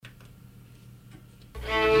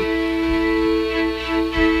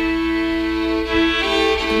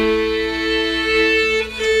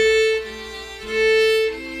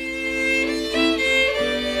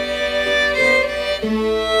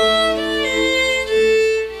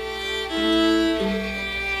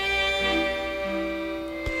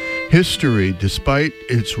History, despite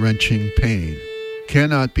its wrenching pain,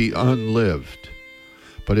 cannot be unlived,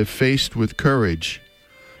 but if faced with courage,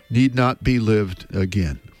 need not be lived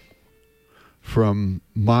again. From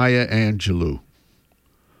Maya Angelou.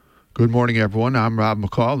 Good morning, everyone. I'm Rob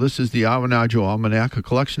McCall. This is the Awanadjo Almanac, a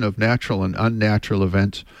collection of natural and unnatural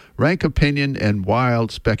events, rank opinion, and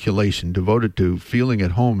wild speculation devoted to feeling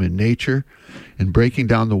at home in nature and breaking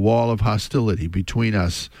down the wall of hostility between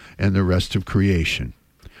us and the rest of creation.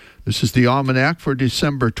 This is the Almanac for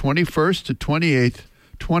December 21st to 28th,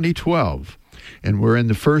 2012, and we're in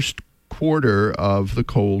the first quarter of the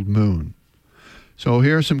cold moon. So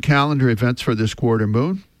here are some calendar events for this quarter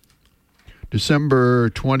moon.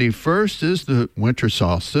 December 21st is the winter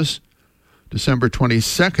solstice. December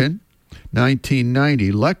 22nd,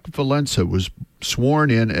 1990, Lech Walesa was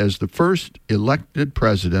sworn in as the first elected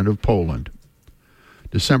president of Poland.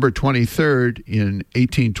 December 23rd, in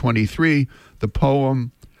 1823, the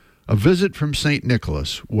poem A Visit from St.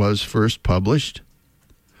 Nicholas was first published.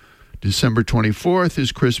 December 24th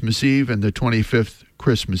is Christmas Eve and the 25th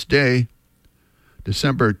Christmas Day.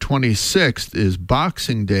 December 26th is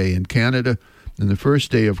Boxing Day in Canada and the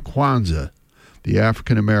first day of Kwanzaa, the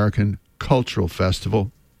African-American cultural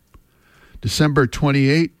festival. December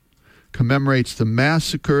 28th commemorates the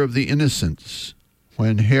Massacre of the Innocents,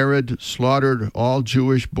 when Herod slaughtered all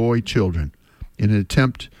Jewish boy children in an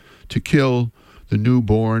attempt to kill the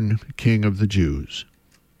newborn King of the Jews.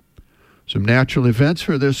 Some natural events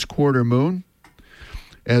for this quarter moon.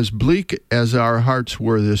 As bleak as our hearts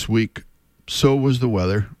were this week, so was the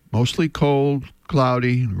weather. Mostly cold,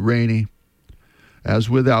 cloudy, rainy. As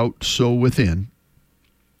without, so within.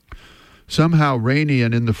 Somehow rainy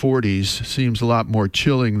and in the 40s seems a lot more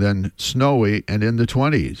chilling than snowy and in the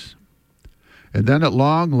 20s. And then at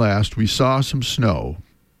long last we saw some snow,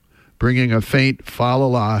 bringing a faint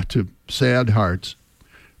fa-la-la to sad hearts,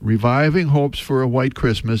 reviving hopes for a white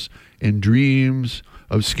Christmas and dreams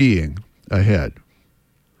of skiing ahead.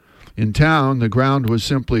 In town, the ground was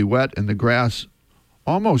simply wet and the grass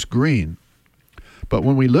almost green. But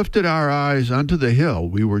when we lifted our eyes onto the hill,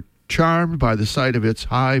 we were charmed by the sight of its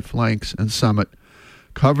high flanks and summit,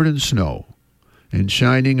 covered in snow and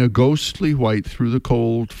shining a ghostly white through the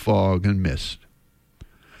cold fog and mist.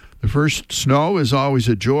 The first snow is always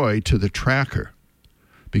a joy to the tracker,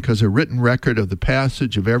 because a written record of the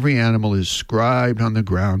passage of every animal is scribed on the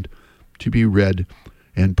ground to be read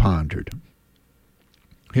and pondered.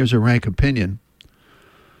 Here's a rank opinion.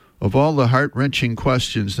 Of all the heart-wrenching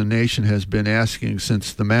questions the nation has been asking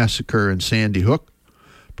since the massacre in Sandy Hook,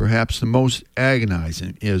 perhaps the most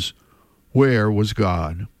agonizing is, where was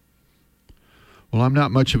God? Well, I'm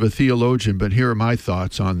not much of a theologian, but here are my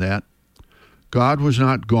thoughts on that. God was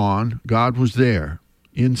not gone. God was there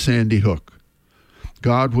in Sandy Hook.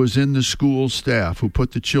 God was in the school staff who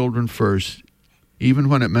put the children first, even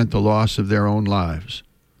when it meant the loss of their own lives.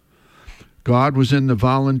 God was in the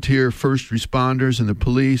volunteer first responders and the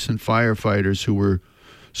police and firefighters who were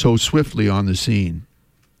so swiftly on the scene.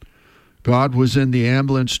 God was in the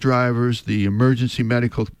ambulance drivers, the emergency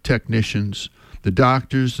medical technicians, the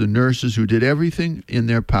doctors, the nurses who did everything in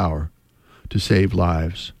their power to save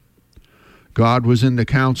lives. God was in the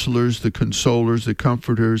counselors, the consolers, the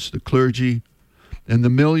comforters, the clergy, and the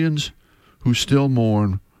millions who still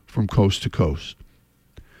mourn from coast to coast.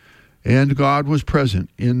 And God was present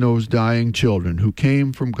in those dying children who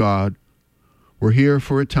came from God, were here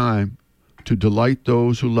for a time to delight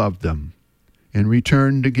those who loved them, and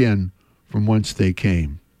returned again from whence they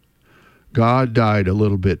came. God died a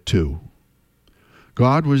little bit too.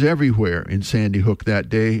 God was everywhere in Sandy Hook that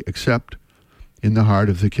day except in the heart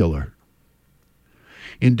of the killer.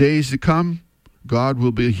 In days to come, God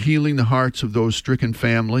will be healing the hearts of those stricken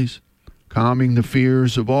families, calming the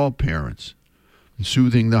fears of all parents, and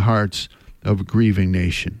soothing the hearts of a grieving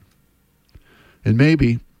nation. And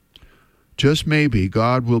maybe, just maybe,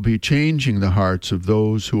 God will be changing the hearts of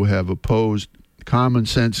those who have opposed common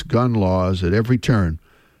sense gun laws at every turn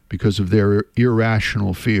because of their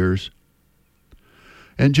irrational fears.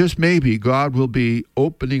 And just maybe God will be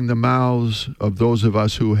opening the mouths of those of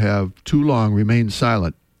us who have too long remained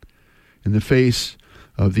silent in the face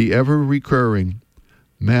of the ever-recurring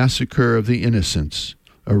massacre of the innocents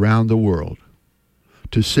around the world,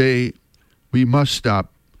 to say we must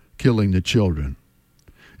stop killing the children.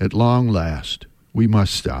 At long last, we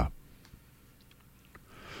must stop.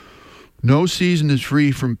 No season is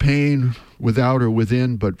free from pain without or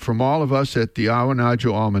within, but from all of us at the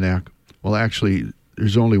Awanadjo Almanac, well, actually,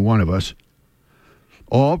 there's only one of us,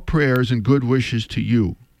 all prayers and good wishes to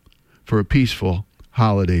you for a peaceful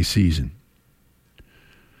holiday season.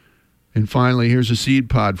 And finally, here's a seed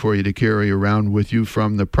pod for you to carry around with you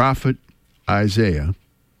from the prophet Isaiah.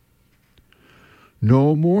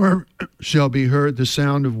 No more shall be heard the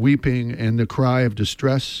sound of weeping and the cry of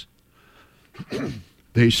distress.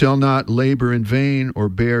 They shall not labor in vain or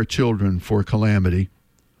bear children for calamity.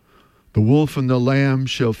 The wolf and the lamb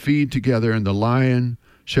shall feed together, and the lion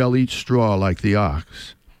shall eat straw like the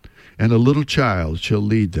ox, and a little child shall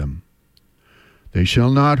lead them. They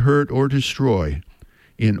shall not hurt or destroy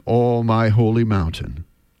in all my holy mountain,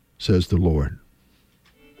 says the Lord.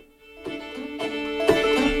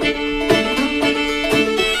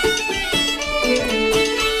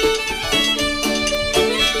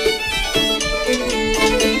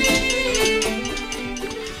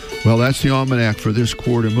 Well, that's the almanac for this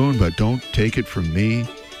quarter moon, but don't take it from me.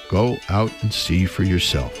 Go out and see for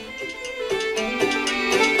yourself.